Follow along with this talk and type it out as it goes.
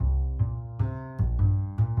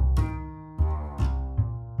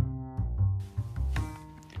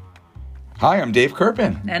Hi, I'm Dave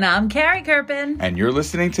Kerpen. And I'm Carrie Kerpen. And you're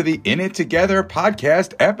listening to the In It Together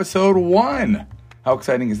podcast, episode 1. How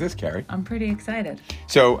exciting is this, Carrie? I'm pretty excited.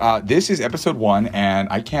 So this is episode 1, and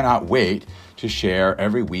I cannot wait to share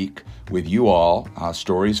every week with you all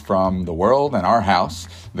stories from the world and our house,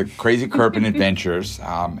 the crazy Kerpen adventures.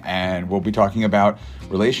 And we'll be talking about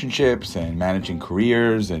relationships and managing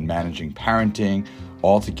careers and managing parenting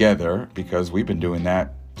all together, because we've been doing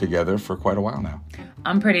that together for quite a while now.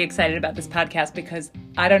 I'm pretty excited about this podcast because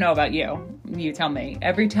I don't know about you. You tell me.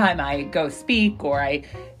 Every time I go speak or I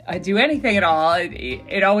do anything at all,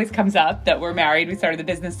 it always comes up that we're married. We started the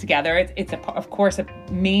business together. It's of course, a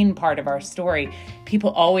main part of our story. People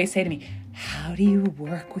always say to me, how do you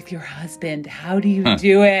work with your husband? How do you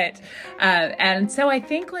do it? And so I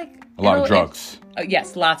think a lot of drugs.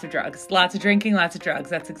 Yes, lots of drugs. Lots of drinking, lots of drugs.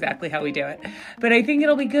 That's exactly how we do it. But I think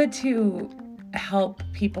it'll be good to help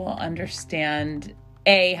people understand,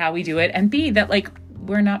 A, how we do it, and B, that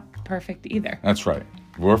we're not perfect either. That's right.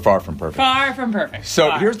 We're far from perfect. Far from perfect.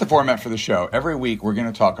 So here's the format for the show. Every week we're going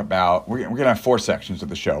to talk about, we're going to have 4 sections of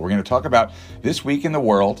the show. We're going to talk about this week in the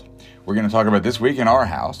world. We're going to talk about this week in our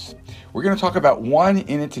house. We're going to talk about one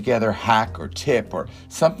In It Together hack or tip or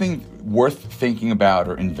something worth thinking about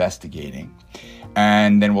or investigating.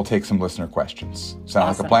 And then we'll take some listener questions.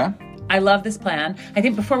 Sound Awesome. like a plan? I love this plan. I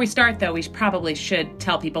think before we start, though, we probably should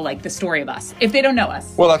tell people the story of us, if they don't know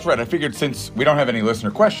us. Well, that's right. I figured since we don't have any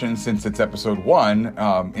listener questions, since it's episode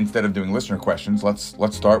 1, instead of doing listener questions, let's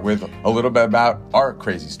start with a little bit about our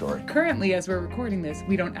crazy story. Currently, as we're recording this,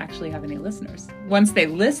 we don't actually have any listeners. Once they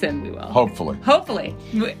listen, we will. Hopefully.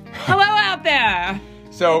 Hello out there.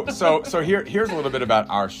 So here's a little bit about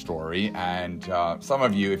our story, and some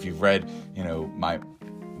of you, if you've read,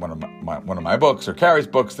 one of my books or Carrie's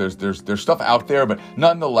books, there's stuff out there, but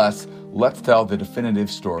nonetheless, let's tell the definitive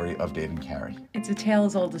story of Dave and Carrie. It's a tale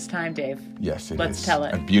as old as time, Dave. Yes, it is. Let's tell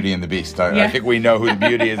it. And Beauty and the Beast. I think we know who the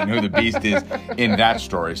beauty is and who the beast is in that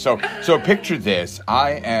story. So picture this.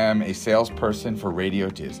 I am a salesperson for Radio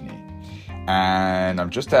Disney. And I'm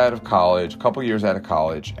just out of college, a couple years out of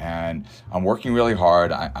college, and I'm working really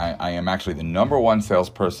hard. I am actually the number 1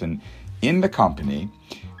 salesperson in the company.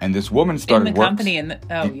 And this woman started in the company, in the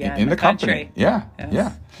company. country. Yeah.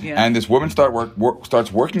 And this woman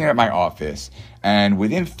starts working at my office, and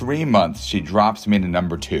within 3 months, she drops me to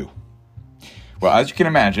number 2. Well, as you can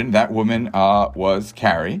imagine, that woman was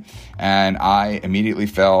Carrie, and I immediately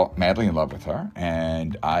fell madly in love with her,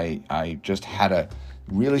 and I just had a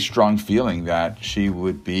really strong feeling that she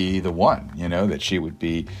would be the one, that she would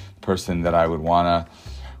be the person that I would want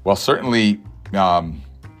to, certainly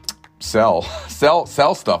sell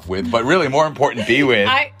stuff with, but really more important, be with.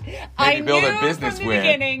 I build knew a business from the with.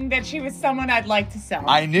 beginning that she was someone I'd like to sell.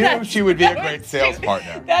 I knew she would be a great sales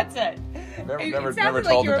partner. That's it. Never sounded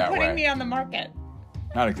told like you it were that putting way. me on the market.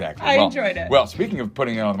 Not exactly. I enjoyed it. Well, speaking of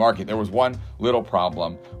putting it on the market, there was one little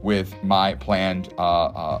problem with my planned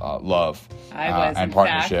love and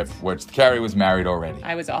partnership, which Carrie was married already.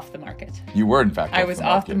 I was off the market. You were, in fact,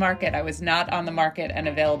 off the market. I was not on the market and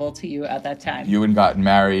available to you at that time. You had gotten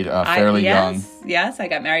married fairly young. Yes, I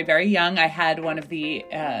got married very young. I had one of the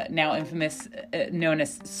now infamous, known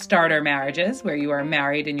as starter marriages, where you are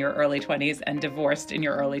married in your early 20s and divorced in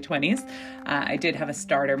your early 20s. I did have a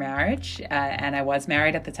starter marriage, and I was married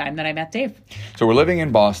at the time that I met Dave. So we're living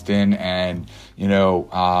in Boston, and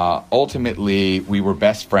ultimately we were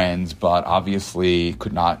best friends, but obviously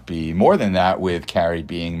could not be more than that with Carrie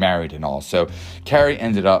being married and all. So Carrie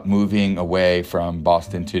ended up moving away from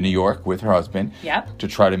Boston to New York with her husband. Yep. To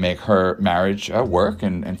try to make her marriage work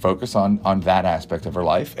and focus on that aspect of her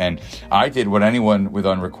life. And I did what anyone with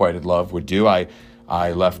unrequited love would do. I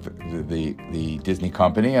left the Disney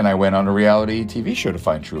company, and I went on a reality TV show to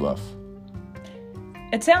find true love.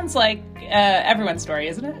 It sounds like everyone's story,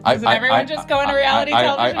 isn't it? Doesn't everyone just go on a reality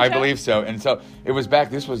television show? I believe so. And so it was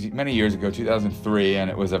this was many years ago, 2003, and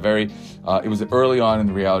it was it was early on in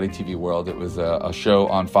the reality TV world. It was a show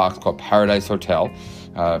on Fox called Paradise Hotel.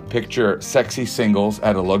 Picture sexy singles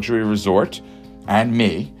at a luxury resort and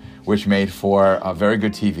me, which made for a very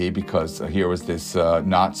good TV, because here was this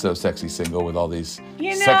not so sexy single with all these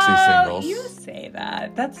sexy singles. You say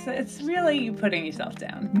that. It's really you putting yourself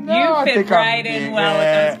down. No, you fit right in well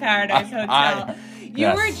with those Paradise Hotel.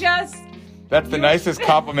 You were just... That's the nicest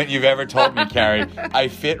compliment you've ever told me, Carrie. I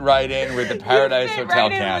fit right in with the Paradise Hotel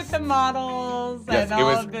cast. With the models models and all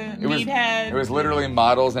of the meatheads. It was literally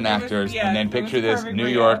models and actors, and then picture this New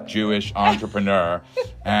York Jewish entrepreneur,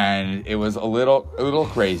 and it was a little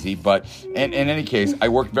crazy. But in any case, I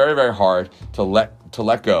worked very, very hard to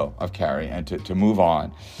let go of Carrie and to move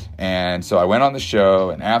on. And so I went on the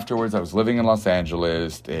show, and afterwards I was living in Los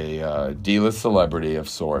Angeles, a D-list celebrity of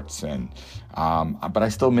sorts, and but I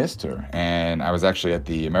still missed her. And I was actually at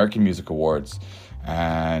the American Music Awards,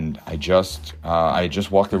 and I just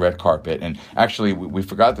walked the red carpet. And actually, we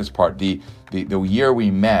forgot this part. The year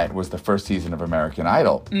we met was the first season of American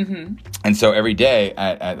Idol. Mm-hmm. And so every day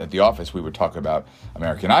at the office, we would talk about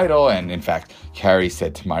American Idol. And in fact, Carrie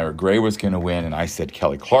said Tamira Gray was going to win, and I said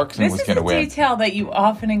Kelly Clarkson was going to win. This is a detail that you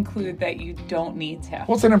often include that you don't need to.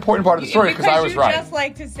 Well, it's an important part of the story because I was right. You just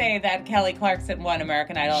like to say that Kelly Clarkson won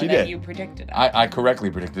American Idol and that you predicted it. I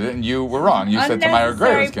correctly predicted it, and you were wrong. You said Tamira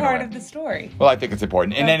Gray was going to win. Part of the story. Well, I think it's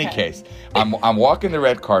important. In any case, I'm walking the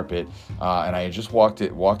red carpet, and I had just walked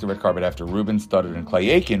the red carpet after Ruben Studdard and Clay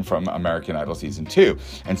Aiken from American Idol Season 2.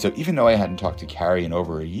 And so even though I hadn't talked to Carrie in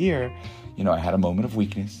over a year, I had a moment of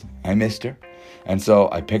weakness. I missed her. And so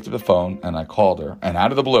I picked up the phone and I called her. And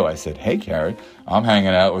out of the blue, I said, "Hey, Carrie, I'm hanging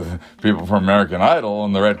out with people from American Idol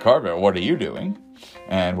on the red carpet. What are you doing?"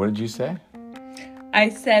 And what did you say? I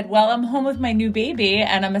said, "Well, I'm home with my new baby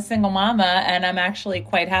and I'm a single mama and I'm actually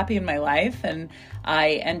quite happy in my life. And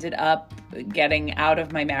I ended up getting out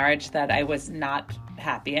of my marriage that I was not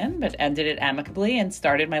happy in, but ended it amicably and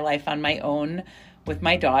started my life on my own with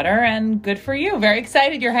my daughter, and good for you. Very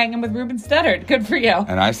excited you're hanging with Ruben Studdard. Good for you."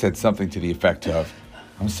 And I said something to the effect of,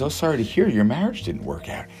 "I'm so sorry to hear your marriage didn't work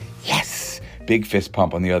out." Yes! Big fist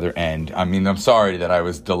pump on the other end. I mean, I'm sorry that I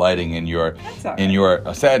was delighting in your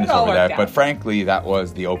sadness over that, but frankly, that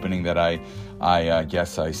was the opening that I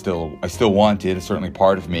guess I still wanted. It's certainly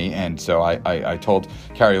part of me. And so I told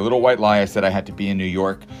Carrie a little white lie. I said I had to be in New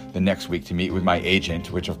York the next week to meet with my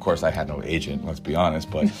agent, which of course I had no agent, let's be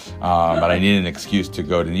honest, but I needed an excuse to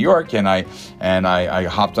go to New York, and I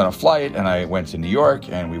hopped on a flight and I went to New York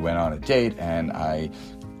and we went on a date, and I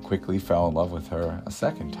quickly fell in love with her a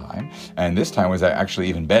second time. And this time was actually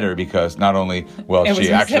even better because not only was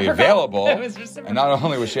she actually available, and not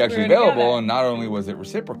only was she actually available, and not only was it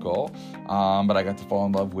reciprocal, but I got to fall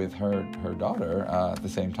in love with her daughter at the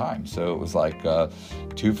same time. So it was like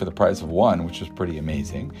 2 for the price of 1, which was pretty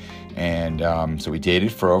amazing. And so we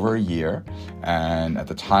dated for over a year. And at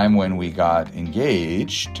the time when we got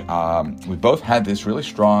engaged, we both had this really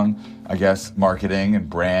strong, I guess, marketing and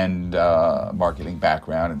brand marketing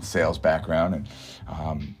background and sales background,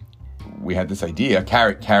 and we had this idea.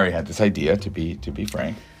 Carrie had this idea, to be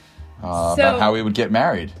frank, about how we would get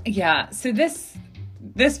married. Yeah. So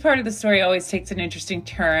this part of the story always takes an interesting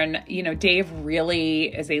turn. Dave really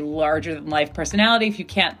is a larger than life personality. If you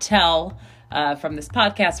can't tell from this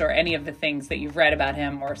podcast or any of the things that you've read about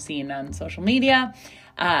him or seen on social media.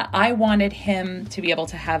 I wanted him to be able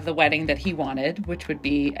to have the wedding that he wanted, which would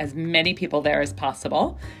be as many people there as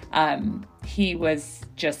possible. He was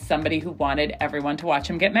just somebody who wanted everyone to watch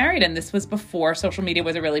him get married. And this was before social media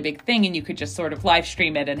was a really big thing and you could just sort of live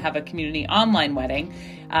stream it and have a community online wedding.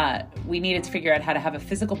 We needed to figure out how to have a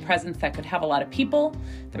physical presence that could have a lot of people.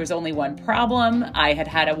 There was only one problem. I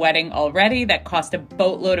had a wedding already that cost a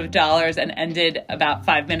boatload of dollars and ended about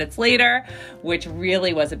 5 minutes later, which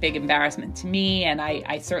really was a big embarrassment to me. And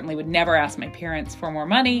I certainly would never ask my parents for more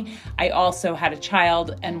money. I also had a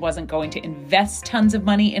child and wasn't going to invest tons of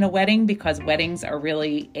money in a wedding because weddings are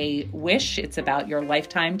really a wish. It's about your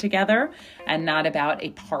lifetime together and not about a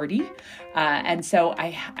party. And so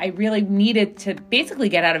I really needed to basically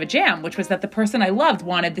get out of a jam, which was that the person I loved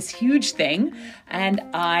wanted this huge thing. And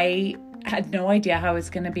I had no idea how I was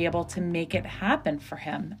going to be able to make it happen for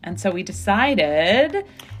him. And so we decided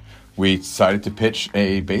to pitch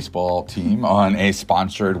a baseball team on a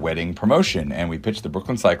sponsored wedding promotion. And we pitched the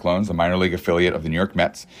Brooklyn Cyclones, the minor league affiliate of the New York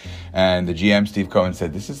Mets. And the GM, Steve Cohen,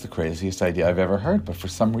 said, "This is the craziest idea I've ever heard. But for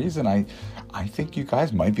some reason, I think you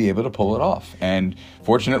guys might be able to pull it off." And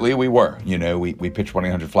fortunately, we were. We pitched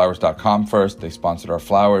 1-800-Flowers.com first. They sponsored our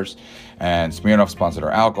flowers. And Smirnoff sponsored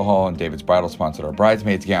our alcohol. And David's Bridal sponsored our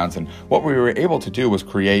bridesmaids' gowns. And what we were able to do was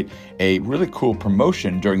create a really cool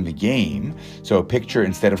promotion during the game. So picture,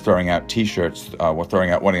 instead of throwing out T-shirts, we're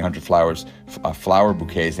throwing out 1-800-Flowers flower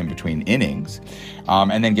bouquets in between innings.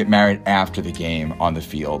 And then get married after the game on the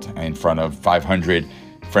field in front of 500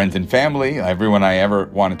 friends and family, everyone I ever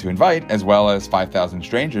wanted to invite, as well as 5,000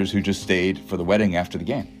 strangers who just stayed for the wedding after the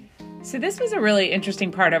game. So this was a really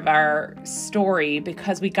interesting part of our story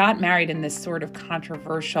because we got married in this sort of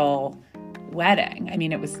controversial wedding. I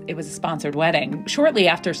mean, it was a sponsored wedding. Shortly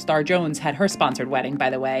after Star Jones had her sponsored wedding, by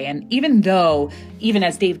the way. And even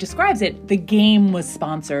as Dave describes it, the game was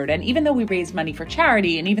sponsored. And even though we raised money for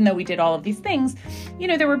charity, and even though we did all of these things,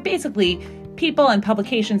 there were basically people and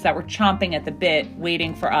publications that were chomping at the bit,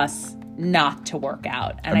 waiting for us not to work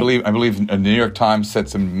out. And I believe the New York Times said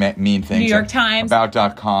some mean things. New York Times.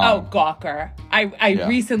 About.com. Oh, Gawker. I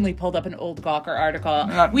recently pulled up an old Gawker article.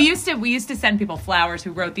 We used to send people flowers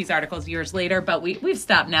who wrote these articles years later, but we've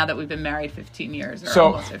stopped now that we've been married 15 years, or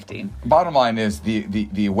almost 15. Bottom line is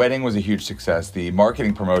the wedding was a huge success. The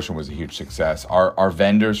marketing promotion was a huge success. Our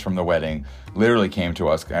vendors from the wedding literally came to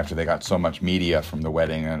us after they got so much media from the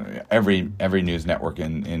wedding, and every news network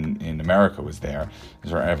in America was there,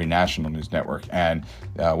 or every national news network, and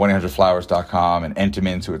 1-800-Flowers.com and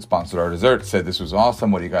Entenmann's, who had sponsored our dessert, said this was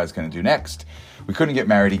awesome. What are you guys going to do next? We couldn't get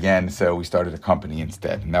married again, so we started a company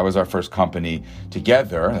instead, and that was our first company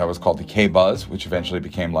together. That was called the K-Buzz, which eventually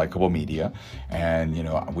became Likeable Media, and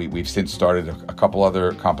we've since started a couple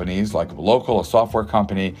other companies, Likeable Local, a software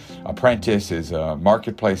company. Apprentice is a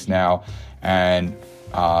marketplace now. And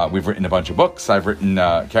we've written a bunch of books.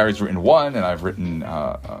 Carrie's written 1, and I've written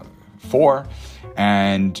 4.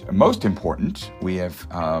 And most important, we have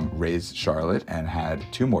raised Charlotte and had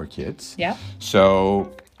 2 more kids. Yeah.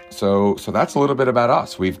 So that's a little bit about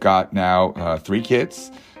us. We've got now 3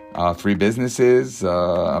 kids, 3 businesses,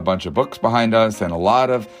 a bunch of books behind us, and a lot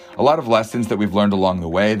of lessons that we've learned along the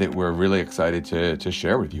way that we're really excited to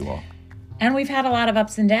share with you all. And we've had a lot of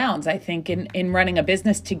ups and downs. I think in running a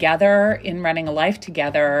business together, in running a life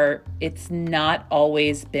together, it's not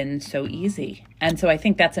always been so easy. And so I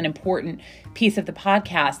think that's an important piece of the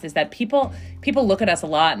podcast, is that people look at us a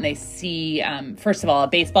lot and they see, first of all, a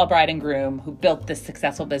baseball bride and groom who built this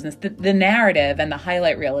successful business. The narrative and the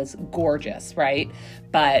highlight reel is gorgeous, right?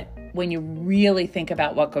 But when you really think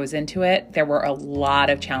about what goes into it, there were a lot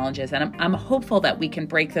of challenges. And I'm hopeful that we can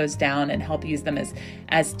break those down and help use them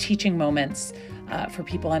as teaching moments for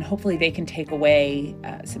people. And hopefully they can take away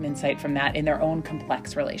some insight from that in their own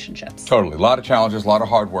complex relationships. Totally. A lot of challenges, a lot of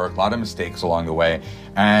hard work, a lot of mistakes along the way.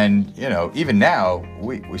 And, even now,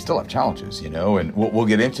 we still have challenges, and we'll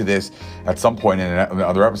get into this at some point in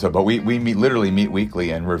another episode. But we literally meet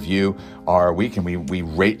weekly and review our week, and we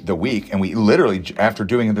rate the week. And we literally, after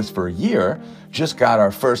doing this for a year, just got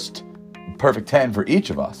our first perfect 10 for each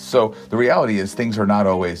of us. So the reality is things are not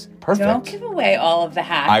always perfect. Don't give away all of the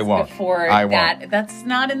hacks before that. That's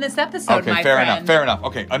not in this episode, my friend. Fair enough.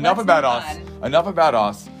 Okay, enough about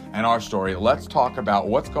us and our story. Let's talk about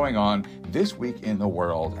what's going on this week in the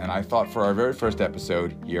world. And I thought for our very first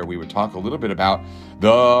episode here, we would talk a little bit about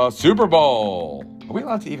the Super Bowl. Are we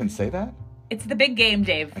allowed to even say that? It's the big game,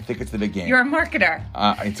 Dave. I think it's the big game. You're a marketer.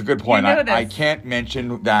 It's a good point. You know this. I can't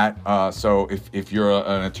mention that. So if you're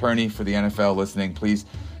an attorney for the NFL listening, please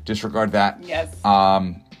disregard that. Yes.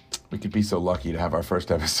 We could be so lucky to have our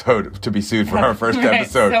first episode, to be sued for our first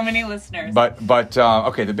episode. So many listeners. But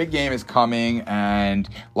okay, the big game is coming, and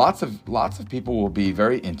lots of people will be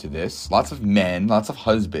very into this. Lots of men, lots of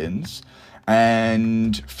husbands,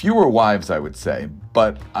 and fewer wives, I would say.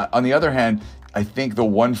 But on the other hand, I think the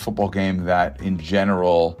one football game that, in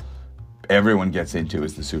general, everyone gets into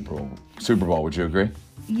is the Super Bowl. Super Bowl, would you agree?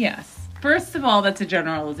 Yes. First of all, that's a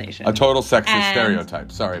generalization. A total sexist stereotype.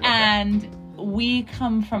 Sorry about that. And we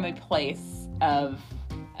come from a place of,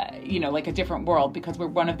 like a different world, because we're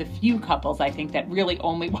one of the few couples, I think, that really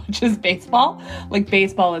only watches baseball. Like,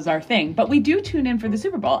 baseball is our thing. But we do tune in for the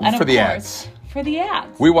Super Bowl. And for the ads. For the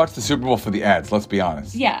ads. We watch the Super Bowl for the ads, let's be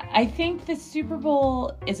honest. Yeah, I think the Super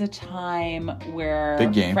Bowl is a time where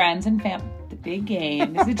friends and family... The big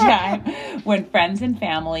game is a time when friends and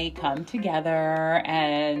family come together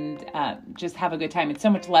and just have a good time. It's so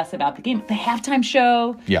much less about the game. The halftime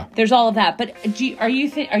show, there's all of that. But are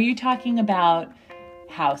you talking about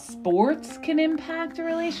how sports can impact a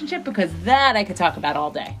relationship? Because that I could talk about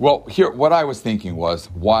all day. Well, here, what I was thinking was,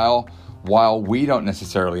 while we don't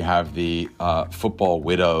necessarily have the football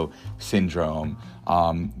widow syndrome,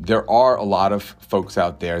 there are a lot of folks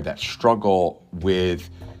out there that struggle with,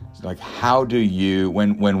 like, how do you,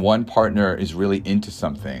 when one partner is really into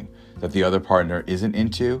something that the other partner isn't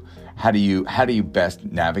into, how do you best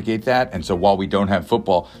navigate that? And so while we don't have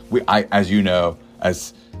football, as you know,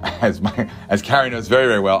 as Carrie knows very,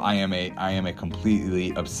 very well, I am a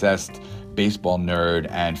completely obsessed baseball nerd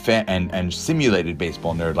and simulated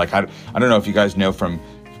baseball nerd. Like, I don't know if you guys know, from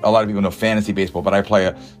a lot of people know fantasy baseball, but I play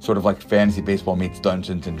a sort of like fantasy baseball meets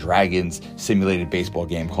Dungeons and Dragons simulated baseball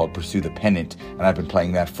game called Pursue the Pennant, and I've been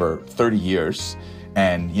playing that for 30 years.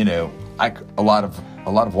 And a lot of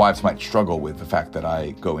a lot of wives might struggle with the fact that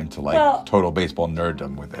I go into total baseball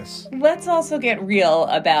nerddom with this. Let's also get real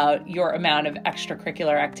about your amount of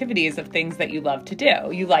extracurricular activities of things that you love to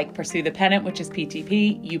do. You like Pursue the Pennant, which is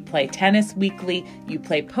PTP. You play tennis weekly. You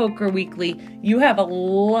play poker weekly. You have a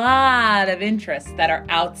lot of interests that are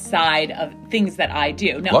outside of things that I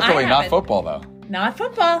do. Now, luckily, not football, though. Not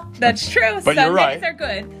football. That's true. But you're right. Sundays are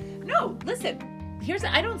good. No, listen.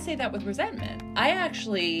 I don't say that with resentment. I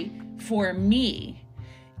actually, for me,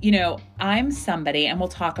 I'm somebody, and we'll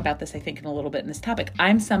talk about this, I think, in a little bit in this topic.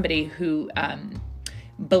 I'm somebody who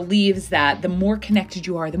believes that the more connected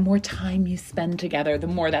you are, the more time you spend together, the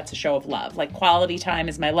more that's a show of love. Like, quality time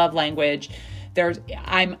is my love language.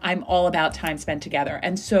 I'm all about time spent together.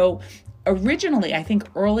 And so originally, I think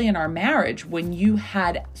early in our marriage, when you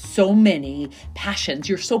had so many passions,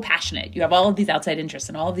 you're so passionate, you have all of these outside interests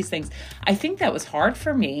and all of these things, I think that was hard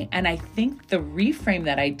for me. And I think the reframe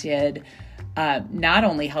that I did not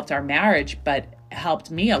only helped our marriage, but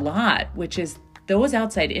helped me a lot, which is those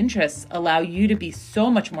outside interests allow you to be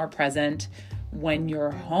so much more present when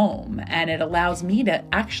you're home. And it allows me to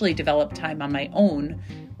actually develop time on my own,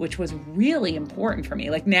 which was really important for me.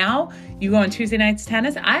 Like, now you go on Tuesday nights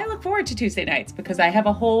tennis. I look forward to Tuesday nights because I have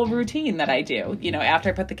a whole routine that I do, after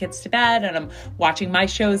I put the kids to bed, and I'm watching my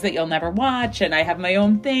shows that you'll never watch, and I have my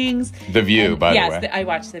own things. The View, by the way. Yes, I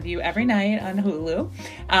watch The View every night on Hulu.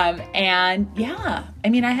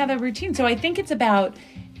 I have a routine. So I think it's about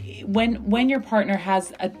when your partner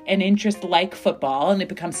has an interest like football and it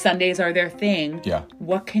becomes Sundays are their thing,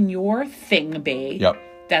 what can your thing be? Yep.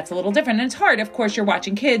 That's a little different. And it's hard. Of course, you're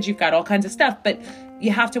watching kids. You've got all kinds of stuff. But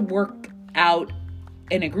you have to work out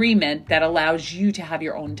an agreement that allows you to have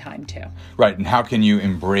your own time too. Right. And how can you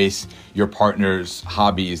embrace your partner's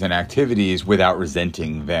hobbies and activities without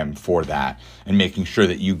resenting them for that and making sure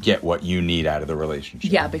that you get what you need out of the relationship?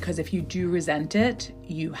 Yeah, because if you do resent it,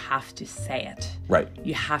 you have to say it. Right.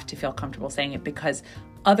 You have to feel comfortable saying it, because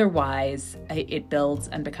otherwise it builds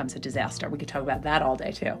and becomes a disaster. We could talk about that all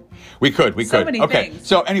day too. We could. So many things.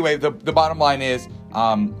 So anyway, the bottom line is,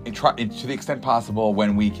 to the extent possible,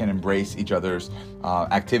 when we can embrace each other's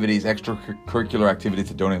activities, extracurricular activities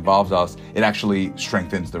that don't involve us, it actually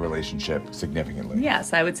strengthens the relationship significantly.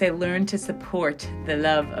 Yes, I would say learn to support the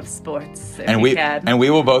love of sports. And we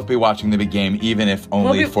will both be watching the big game, even if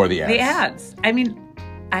only for the ads. The ads. I mean,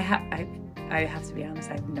 I have to be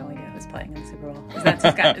honest, I have no idea who's playing in the Super Bowl. Is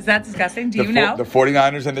that disgusting? Do you know? The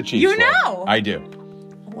 49ers and the Chiefs. You know? I do.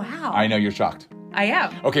 Wow. I know you're shocked. I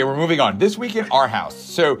am. Okay, we're moving on. This week in our house.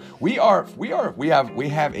 So we have a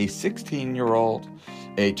 16-year-old,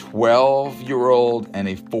 a 12-year-old, and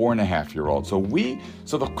a 4.5-year-old. So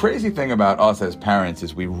the crazy thing about us as parents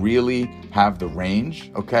is we really have the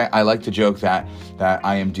range, okay? I like to joke that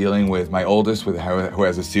I am dealing with my oldest who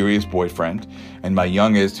has a serious boyfriend, and my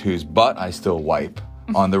youngest whose butt I still wipe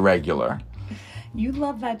on the regular. You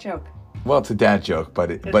love that joke. Well, it's a dad joke,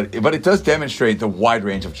 but it does demonstrate the wide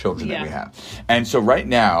range of children that we have. And so right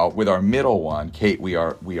now, with our middle one, Kate, we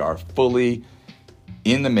are fully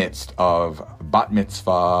in the midst of bat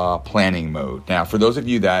mitzvah planning mode. Now, for those of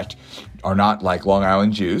you that are not like Long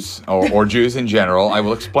Island Jews or Jews in general, I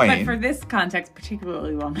will explain. But for this context,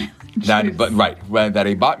 particularly Long Island Jews. That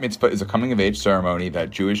a bat mitzvah is a coming of age ceremony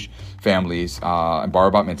that Jewish families and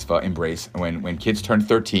bar bat mitzvah embrace. When kids turn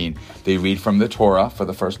 13, they read from the Torah for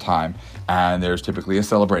the first time, and there's typically a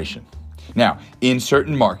celebration. Now, in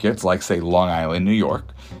certain markets, like say Long Island, New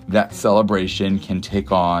York, that celebration can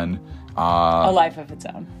take on a life of its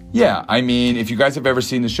own. Yeah, I mean, if you guys have ever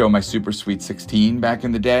seen the show My Super Sweet 16 back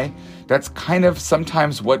in the day, that's kind of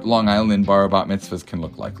sometimes what Long Island bar bat mitzvahs can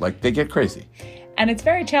look like. Like, they get crazy. And it's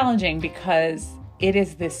very challenging because it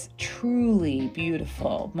is this truly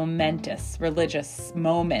beautiful, momentous, religious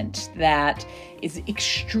moment that is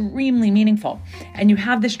extremely meaningful. And you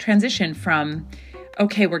have this transition from,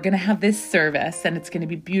 okay, we're going to have this service and it's going to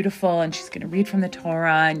be beautiful and she's going to read from the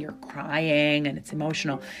Torah and you're crying and it's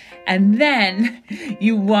emotional. And then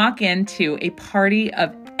you walk into a party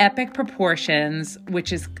of epic proportions,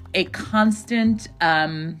 which is a constant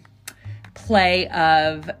play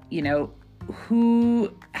of,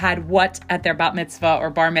 who had what at their bat mitzvah or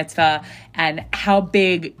bar mitzvah and how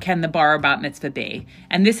big can the bar or bat mitzvah be.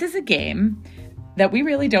 And this is a game that we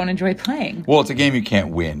really don't enjoy playing. Well, it's a game you can't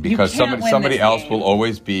win because somebody else will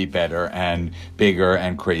always be better and bigger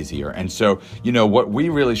and crazier. And so,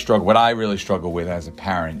 what I really struggle with as a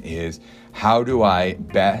parent is how do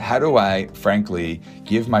I frankly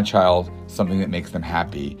give my child something that makes them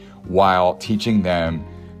happy while teaching them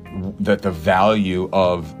that the value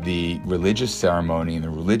of the religious ceremony and the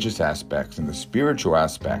religious aspects and the spiritual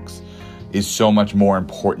aspects is so much more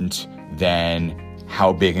important than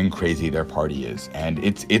how big and crazy their party is. And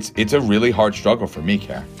it's a really hard struggle for me,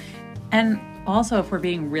 Kat. And also, if we're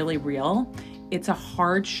being really real, it's a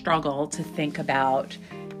hard struggle to think about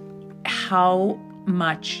how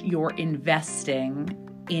much you're investing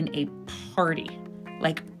in a party.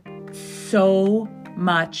 Like, so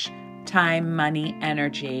much time, money,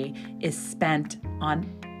 energy is spent on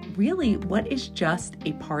really what is just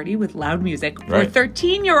a party with loud music for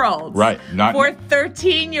 13-year-olds. Right. Not for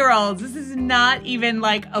 13-year-olds. This is not even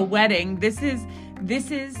like a wedding. This is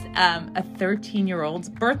a 13-year-old's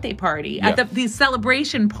birthday party at the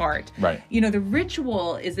celebration part. Right. You know, the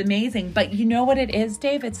ritual is amazing, but you know what it is,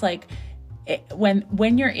 Dave? It's like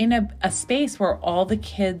when you're in a space where all the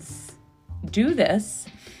kids do this,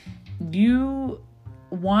 you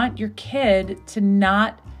want your kid to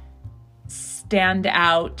not stand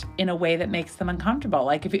out in a way that makes them uncomfortable.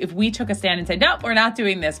 Like if we took a stand and said, no, we're not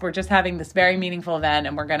doing this. We're just having this very meaningful event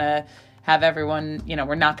and we're going to have everyone, you know,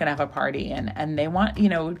 we're not going to have a party. And they want, you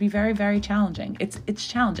know, it would be very, very challenging. It's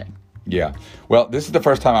challenging. Yeah. Well, this is the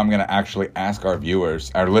first time I'm going to actually ask our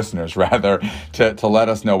viewers, our listeners rather, to let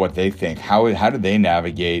us know what they think. How do they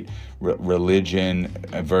navigate religion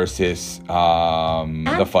versus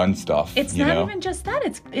the fun stuff? It's not even just that.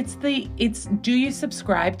 It's do you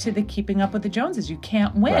subscribe to the Keeping Up with the Joneses? You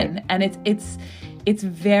can't win. Right. And it's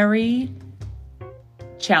very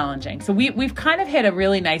challenging. So we've kind of hit a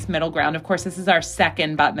really nice middle ground. Of course, this is our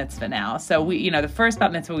second bat mitzvah now. So we, you know, the first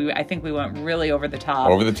bat mitzvah, I think we went really over the top.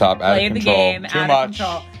 Out of control. Played the game, Too out much. of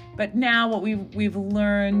control. But now what we've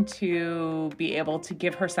learned to be able to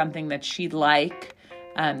give her something that she'd like,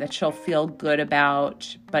 that she'll feel good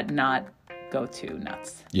about, but not go too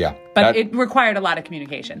nuts. Yeah. But it required a lot of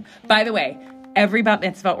communication. By the way, every bat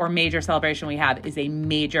mitzvah or major celebration we have is a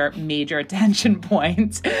major, major attention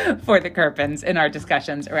point for the Kirpins in our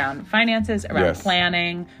discussions around finances, around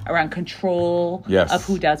planning, around control of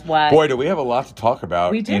who does what. Boy, do we have a lot to talk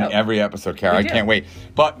about in every episode, Kara. I can't wait.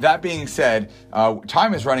 But that being said,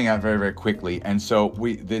 time is running out very, very quickly. And so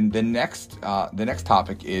the next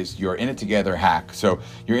topic is your In It Together hack. So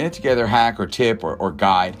your In It Together hack or tip or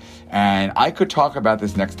guide. And I could talk about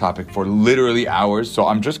this next topic for literally hours. So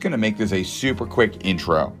I'm just going to make this a super quick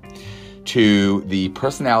intro to the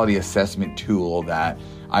personality assessment tool that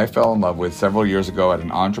I fell in love with several years ago at an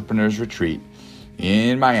entrepreneur's retreat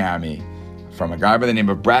in Miami from a guy by the name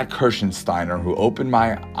of Brad Kirschensteiner, who opened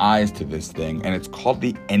my eyes to this thing, and it's called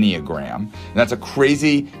the Enneagram. And that's a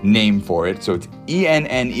crazy name for it. So it's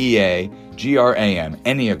ENNEAGRAM,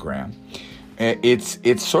 Enneagram.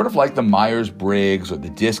 It's sort of like the Myers-Briggs or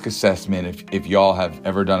the DISC assessment, if y'all have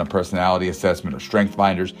ever done a personality assessment or Strength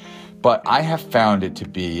Finders. But I have found it to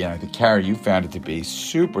be, and I think, Kara, you found it to be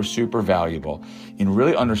super, super valuable in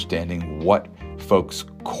really understanding what folks'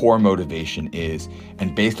 core motivation is,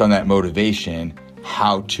 and based on that motivation,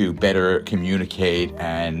 how to better communicate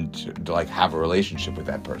and like have a relationship with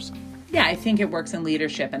that person. Yeah, I think it works in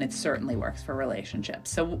leadership, and it certainly works for relationships.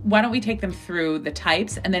 So why don't we take them through the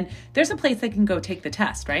types, and then there's a place they can go take the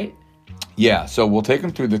test, right? Yeah, so we'll take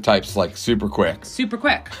them through the types like super quick. Super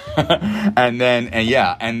quick. and then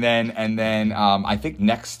I think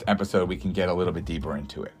next episode we can get a little bit deeper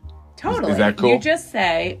into it. Totally. Is that cool? You just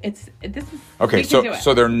say okay.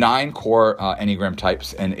 So there are 9 core Enneagram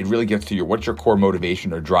types, and it really gets to what your core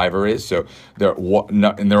motivation or driver is. So they're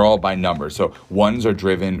all by numbers. So 1s are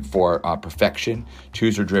driven for perfection,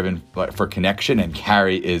 2s are driven for connection, and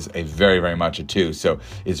Carrie is a very, very much a 2. So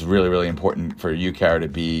it's really, really important for you,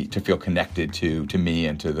 Carrie, to feel connected to me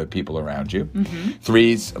and to the people around you. Mm-hmm.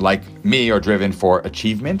 3s, like me, are driven for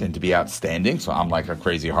achievement and to be outstanding. So I'm like a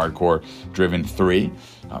crazy hardcore driven 3.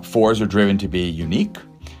 4s are driven to be unique.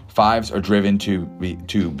 5s are driven to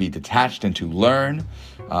be detached and to learn.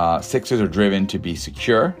 6s are driven to be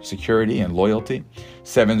security and loyalty.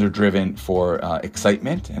 7s are driven for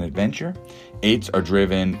excitement and adventure. 8s are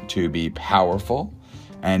driven to be powerful.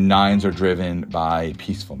 And 9s are driven by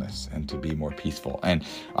peacefulness and to be more peaceful. And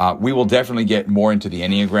we will definitely get more into the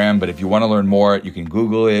Enneagram, but if you want to learn more, you can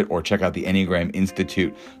Google it or check out the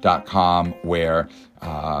EnneagramInstitute.com where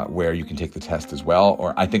you can take the test as well.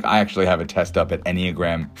 Or I think I actually have a test up at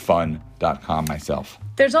EnneagramFun.com myself.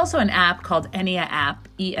 There's also an app called Ennea App,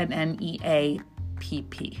 ENNEAPP.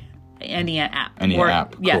 Ennea App. Ennea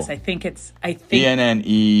App. Cool. Yes, I think ENNE.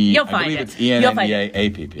 You'll find I believe it. it's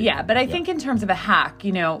ENNEAPP. Yeah, but I think in terms of a hack,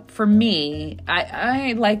 for me,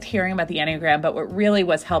 I liked hearing about the Enneagram, but what really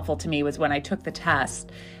was helpful to me was when I took the test.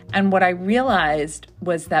 And what I realized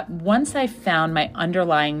was that once I found my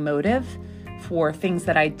underlying motive for things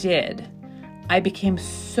that I did, I became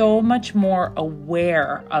so much more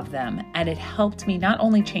aware of them. And it helped me not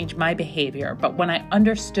only change my behavior, but when I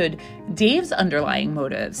understood Dave's underlying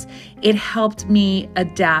motives, it helped me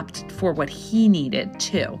adapt for what he needed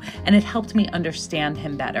too. And it helped me understand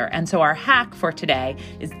him better. And so our hack for today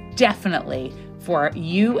is definitely for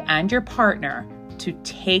you and your partner to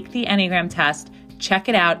take the Enneagram test, check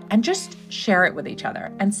it out, and just share it with each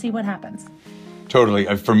other and see what happens.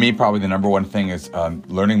 Totally. For me, probably the number one thing is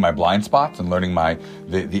learning my blind spots and learning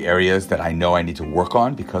the areas that I know I need to work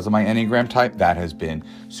on because of my Enneagram type. That has been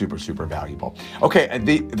super, super valuable. Okay,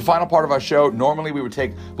 the final part of our show, normally we would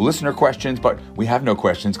take listener questions, but we have no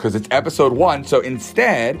questions because it's episode 1. So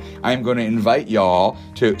instead, I'm going to invite y'all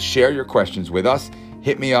to share your questions with us.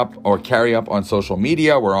 Hit me up or Carrie up on social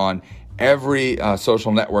media. We're on every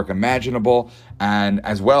social network imaginable. And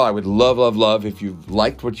as well, I would love if you've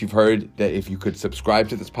liked what you've heard, that if you could subscribe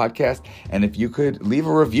to this podcast and if you could leave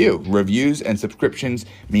a review. Reviews and subscriptions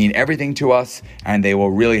mean everything to us, and they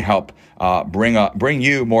will really help bring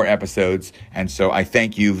you more episodes. And so I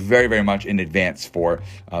thank you very, very much in advance for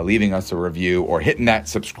leaving us a review or hitting that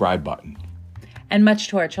subscribe button. And much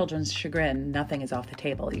to our children's chagrin, nothing is off the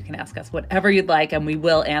table. You can ask us whatever you'd like, and we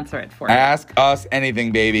will answer it for you. Ask us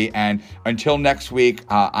anything, baby. And until next week,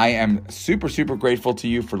 I am super, super grateful to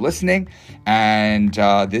you for listening. And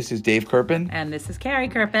this is Dave Kerpen. And this is Carrie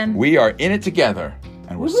Kerpen. We are in it together,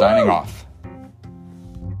 and we're signing off.